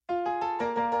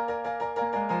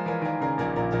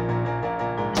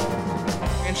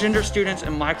Transgender students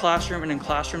in my classroom and in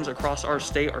classrooms across our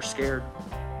state are scared.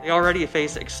 They already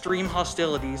face extreme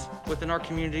hostilities within our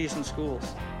communities and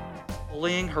schools.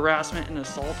 Bullying, harassment, and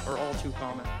assault are all too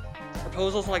common.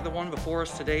 Proposals like the one before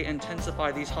us today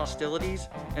intensify these hostilities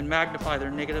and magnify their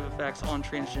negative effects on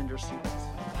transgender students.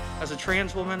 As a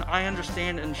trans woman, I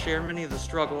understand and share many of the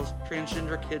struggles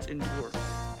transgender kids endure.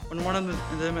 When one of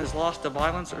them is lost to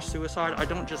violence or suicide, I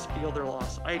don't just feel their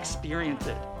loss, I experience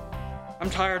it. I'm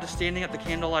tired of standing at the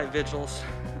candlelight vigils.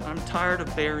 I'm tired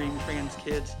of burying trans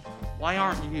kids. Why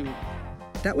aren't you?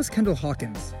 That was Kendall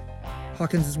Hawkins.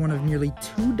 Hawkins is one of nearly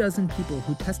 24 people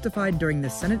who testified during the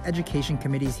Senate Education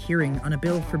Committee's hearing on a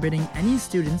bill forbidding any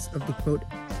students of the, quote,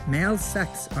 male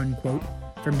sex, unquote,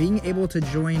 from being able to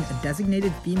join a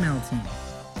designated female team.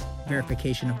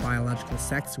 Verification of biological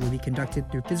sex will be conducted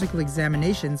through physical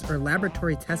examinations or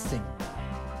laboratory testing.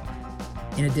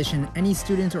 In addition, any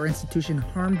student or institution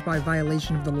harmed by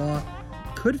violation of the law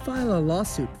could file a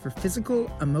lawsuit for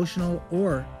physical, emotional,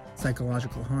 or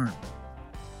psychological harm.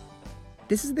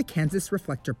 This is the Kansas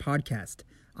Reflector podcast.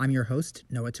 I'm your host,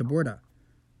 Noah Taborda.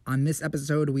 On this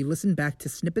episode, we listen back to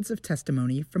snippets of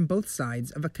testimony from both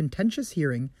sides of a contentious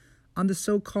hearing on the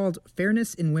so-called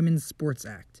Fairness in Women's Sports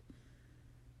Act.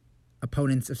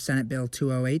 Opponents of Senate Bill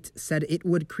 208 said it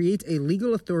would create a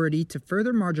legal authority to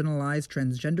further marginalize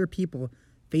transgender people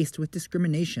faced with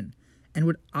discrimination and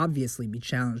would obviously be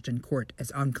challenged in court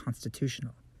as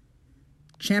unconstitutional.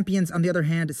 Champions, on the other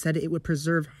hand, said it would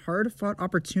preserve hard-fought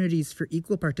opportunities for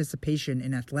equal participation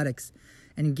in athletics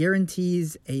and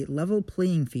guarantees a level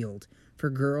playing field for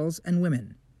girls and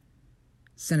women.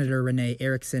 Senator Renee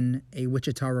Erickson, a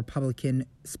Wichita Republican,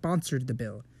 sponsored the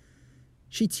bill.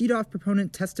 She teed off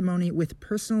proponent testimony with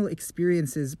personal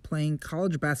experiences playing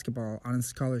college basketball on a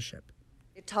scholarship.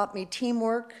 It taught me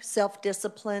teamwork,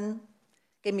 self-discipline,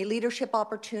 gave me leadership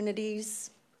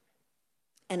opportunities,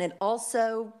 and it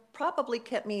also probably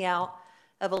kept me out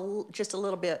of just a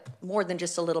little bit, more than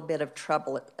just a little bit of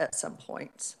trouble at some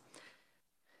points.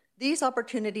 These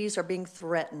opportunities are being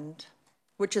threatened,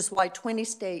 which is why 20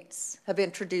 states have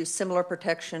introduced similar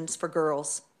protections for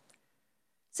girls.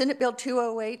 Senate Bill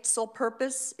 208's sole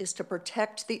purpose is to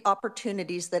protect the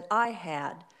opportunities that I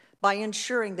had by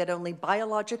ensuring that only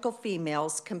biological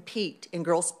females compete in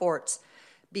girls' sports,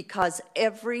 because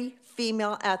every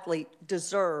female athlete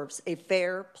deserves a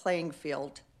fair playing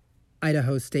field.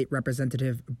 Idaho State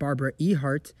Representative Barbara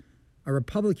Ehart, a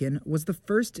Republican, was the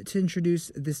first to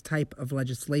introduce this type of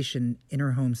legislation in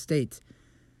her home state.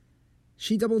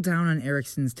 She doubled down on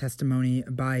Erickson's testimony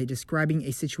by describing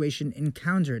a situation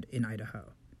encountered in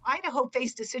Idaho. Idaho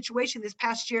faced a situation this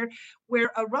past year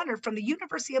where a runner from the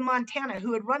University of Montana,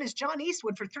 who had run as John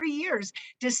Eastwood for 3 years,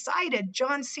 decided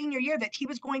John's senior year that he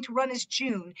was going to run as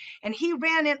June. And he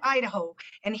ran in Idaho,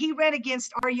 and he ran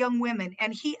against our young women,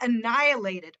 and he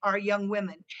annihilated our young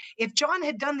women. If John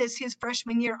had done this his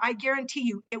freshman year, I guarantee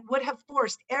you it would have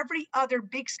forced every other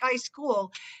Big Sky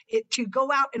school to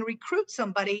go out and recruit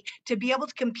somebody to be able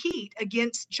to compete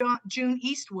against June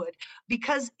Eastwood.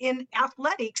 Because in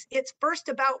athletics, it's first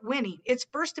about winning. It's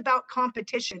first about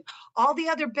competition. All the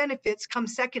other benefits come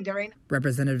secondary.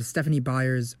 Representative Stephanie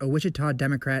Byers, a Wichita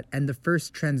Democrat and the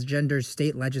first transgender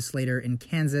state legislator in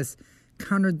Kansas,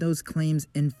 countered those claims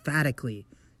emphatically.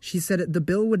 She said the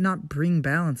bill would not bring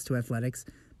balance to athletics,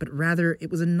 but rather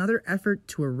it was another effort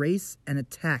to erase and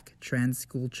attack trans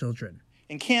school children.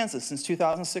 In Kansas, since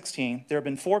 2016, there have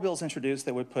been 4 bills introduced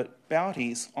that would put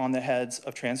bounties on the heads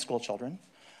of trans school children,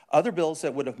 other bills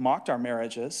that would have mocked our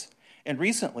marriages, and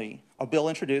recently, a bill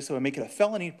introduced that would make it a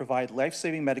felony to provide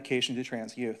life-saving medication to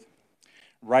trans youth.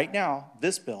 Right now,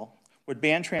 this bill would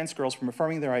ban trans girls from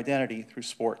affirming their identity through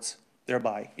sports,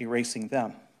 thereby erasing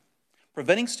them.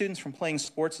 Preventing students from playing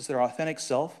sports as their authentic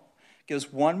self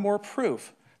gives one more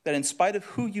proof that in spite of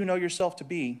who you know yourself to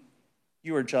be,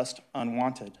 you are just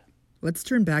unwanted. Let's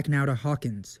turn back now to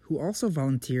Hawkins, who also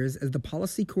volunteers as the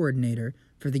policy coordinator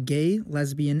for the Gay,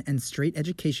 Lesbian, and Straight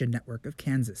Education Network of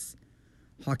Kansas.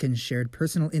 Hawkins shared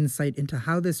personal insight into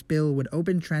how this bill would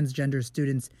open transgender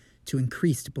students to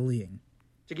increased bullying.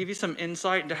 To give you some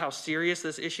insight into how serious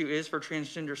this issue is for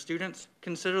transgender students,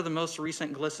 consider the most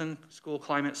recent GLSEN School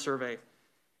Climate Survey.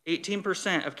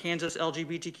 18% of Kansas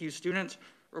LGBTQ students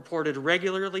reported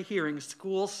regularly hearing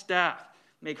school staff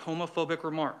make homophobic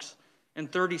remarks,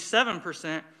 and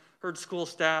 37% heard school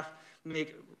staff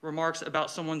make remarks about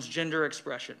someone's gender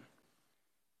expression.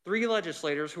 3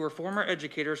 legislators who are former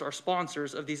educators are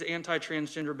sponsors of these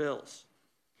anti-transgender bills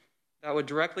that would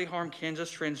directly harm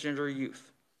Kansas transgender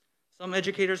youth. Some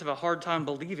educators have a hard time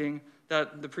believing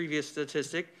that the previous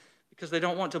statistic because they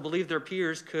don't want to believe their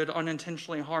peers could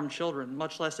unintentionally harm children,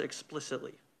 much less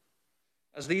explicitly.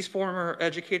 As these former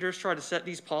educators try to set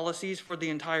these policies for the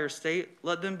entire state,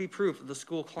 let them be proof of the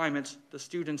school climates the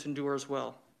students endure as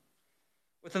well.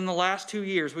 Within the last 2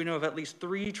 years, we know of at least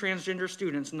 3 transgender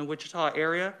students in the Wichita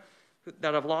area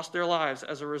that have lost their lives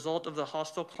as a result of the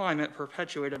hostile climate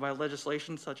perpetuated by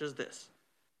legislation such as this.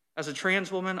 As a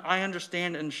trans woman, I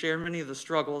understand and share many of the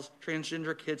struggles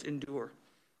transgender kids endure.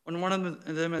 When one of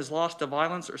them is lost to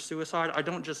violence or suicide, I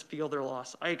don't just feel their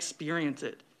loss, I experience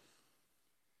it.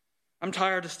 I'm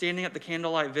tired of standing at the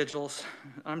candlelight vigils.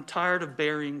 I'm tired of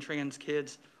burying trans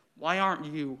kids. Why aren't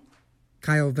you?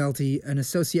 Kyle Velty, an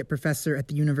associate professor at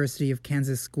the University of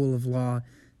Kansas School of Law,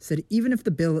 said even if the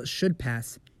bill should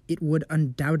pass, it would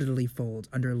undoubtedly fold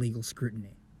under legal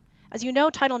scrutiny. As you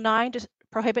know, Title IX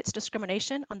prohibits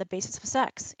discrimination on the basis of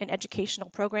sex in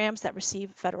educational programs that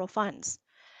receive federal funds.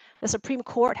 The Supreme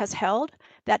Court has held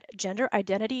that gender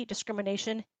identity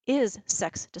discrimination is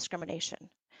sex discrimination.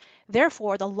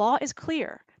 Therefore, the law is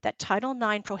clear that Title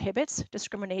IX prohibits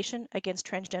discrimination against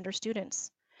transgender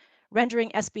students, rendering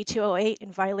SB 208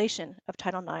 in violation of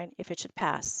Title IX if it should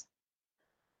pass.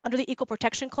 Under the Equal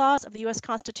Protection Clause of the U.S.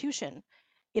 Constitution,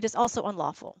 it is also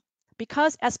unlawful.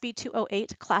 Because SB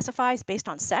 208 classifies based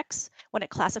on sex, when it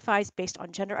classifies based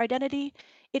on gender identity,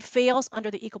 it fails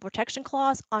under the Equal Protection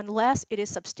Clause unless it is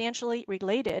substantially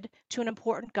related to an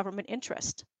important government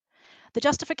interest. The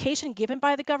justification given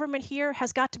by the government here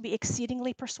has got to be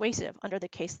exceedingly persuasive under the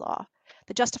case law.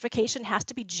 The justification has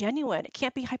to be genuine. It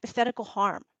can't be hypothetical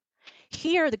harm.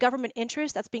 Here, the government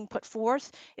interest that's being put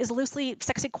forth is loosely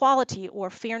sex equality or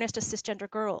fairness to cisgender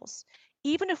girls.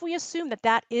 Even if we assume that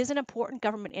that is an important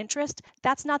government interest,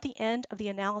 that's not the end of the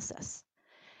analysis.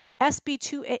 SB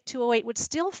 208 would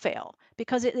still fail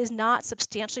because it is not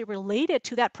substantially related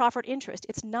to that proffered interest.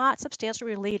 It's not substantially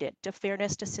related to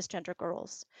fairness to cisgender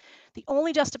girls. The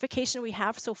only justification we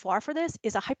have so far for this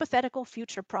is a hypothetical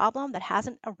future problem that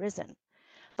hasn't arisen.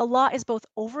 The law is both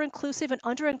over-inclusive and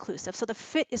under-inclusive, so the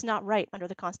fit is not right under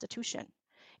the Constitution.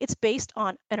 It's based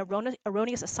on an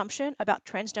erroneous assumption about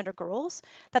transgender girls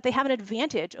that they have an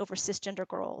advantage over cisgender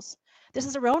girls. This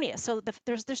is erroneous, so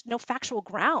there's no factual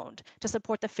ground to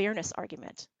support the fairness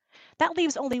argument. That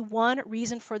leaves only one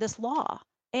reason for this law: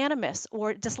 animus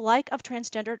or dislike of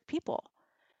transgender people.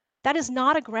 That is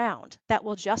not a ground that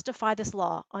will justify this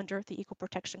law under the Equal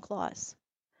Protection Clause.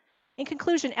 In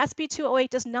conclusion, SB 208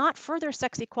 does not further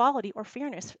sex equality or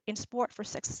fairness in sport for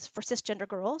cisgender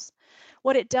girls.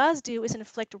 What it does do is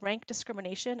inflict rank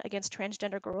discrimination against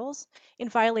transgender girls in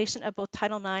violation of both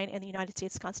Title IX and the United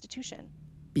States Constitution.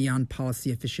 Beyond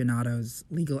policy aficionados,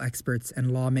 legal experts,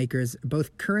 and lawmakers,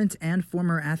 both current and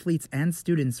former athletes and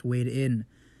students weighed in.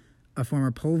 A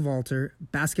former pole vaulter,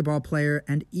 basketball player,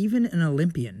 and even an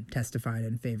Olympian testified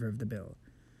in favor of the bill.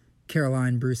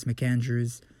 Caroline Bruce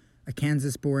McAndrews, a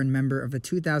Kansas-born member of the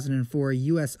 2004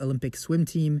 U.S. Olympic swim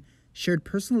team, shared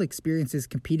personal experiences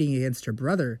competing against her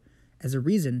brother as a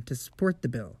reason to support the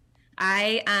bill.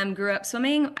 I grew up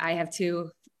swimming. I have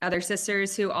 2 other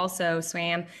sisters who also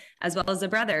swam, as well as a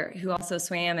brother who also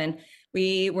swam. And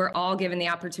we were all given the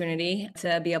opportunity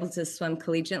to be able to swim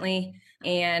collegiately.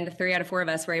 And 3 out of 4 of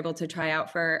us were able to try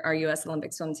out for our U.S.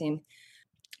 Olympic swim team.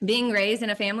 Being raised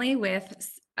in a family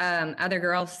with other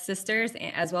girl sisters,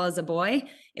 as well as a boy,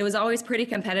 it was always pretty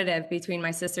competitive between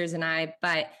my sisters and I,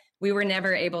 but we were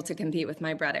never able to compete with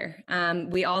my brother.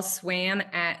 We all swam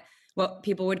at what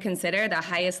people would consider the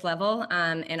highest level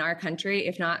in our country,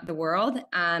 if not the world.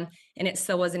 And it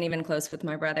still wasn't even close with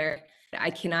my brother. I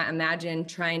cannot imagine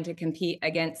trying to compete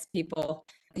against people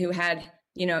who had,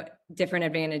 different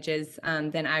advantages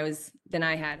than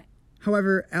I had.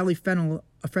 However, Allie Fennell,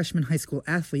 a freshman high school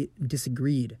athlete,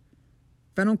 disagreed.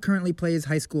 Fennell currently plays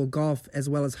high school golf as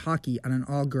well as hockey on an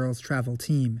all-girls travel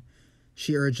team.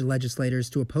 She urged legislators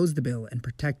to oppose the bill and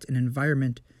protect an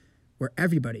environment where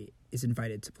everybody is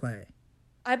invited to play.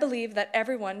 I believe that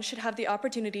everyone should have the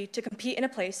opportunity to compete in a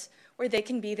place where they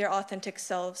can be their authentic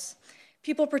selves.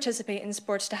 People participate in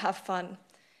sports to have fun.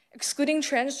 Excluding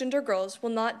transgender girls will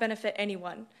not benefit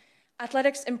anyone.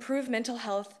 Athletics improve mental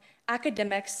health,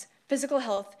 academics, physical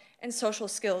health, and social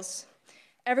skills.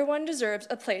 Everyone deserves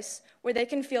a place where they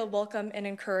can feel welcome and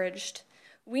encouraged.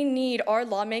 We need our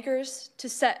lawmakers to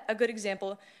set a good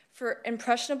example for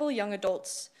impressionable young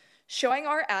adults. Showing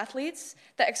our athletes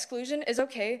that exclusion is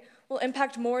okay will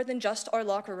impact more than just our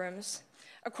locker rooms.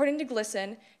 According to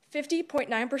GLSEN,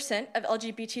 50.9% of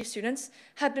LGBT students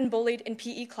have been bullied in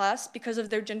PE class because of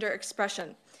their gender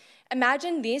expression.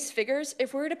 Imagine these figures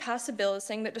if we were to pass a bill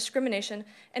saying that discrimination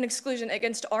and exclusion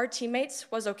against our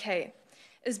teammates was okay.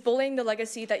 Is bullying the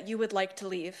legacy that you would like to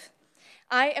leave?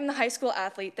 I am the high school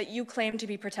athlete that you claim to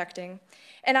be protecting,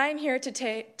 and I am here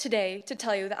today to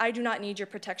tell you that I do not need your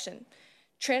protection.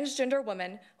 Transgender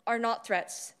women are not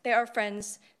threats. They are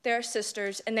friends, they are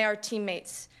sisters, and they are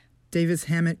teammates. Davis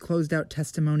Hammett closed out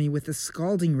testimony with a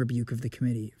scalding rebuke of the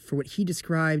committee for what he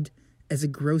described as a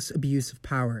gross abuse of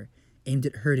power aimed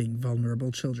at hurting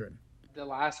vulnerable children. The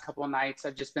last couple of nights,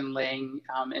 I've just been laying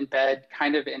in bed,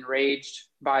 kind of enraged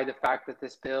by the fact that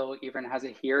this bill even has a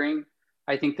hearing.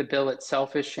 I think the bill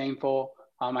itself is shameful.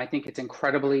 I think it's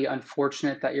incredibly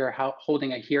unfortunate that you're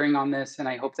holding a hearing on this, and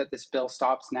I hope that this bill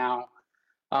stops now.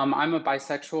 I'm a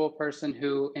bisexual person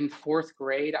who, in 4th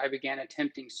grade, I began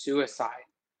attempting suicide.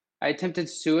 I attempted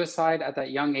suicide at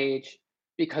that young age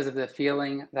because of the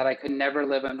feeling that I could never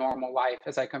live a normal life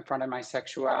as I confronted my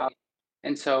sexuality.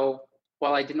 And so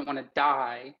while I didn't want to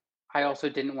die, I also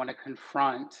didn't want to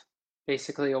confront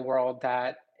basically a world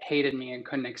that hated me and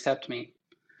couldn't accept me.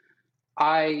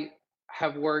 I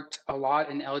have worked a lot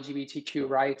in LGBTQ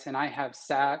rights, and I have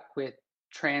sat with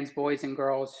trans boys and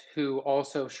girls who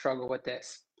also struggle with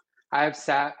this. I have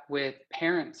sat with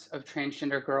parents of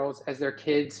transgender girls as their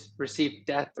kids receive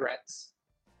death threats,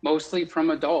 mostly from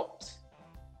adults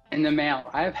in the mail.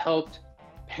 I have helped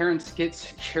parents get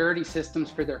security systems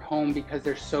for their home because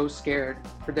they're so scared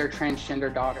for their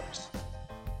transgender daughters.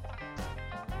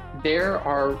 There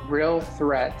are real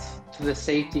threats to the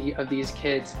safety of these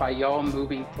kids by y'all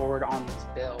moving forward on these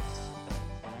bills.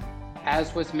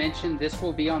 As was mentioned, this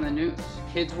will be on the news.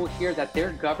 Kids will hear that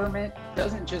their government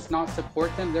doesn't just not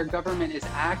support them, their government is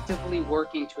actively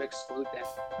working to exclude them.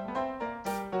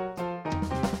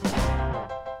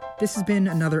 This has been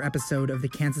another episode of the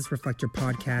Kansas Reflector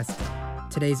podcast.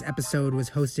 Today's episode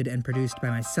was hosted and produced by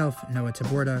myself, Noah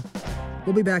Taborda.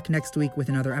 We'll be back next week with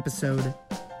another episode.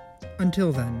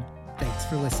 Until then, thanks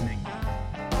for listening.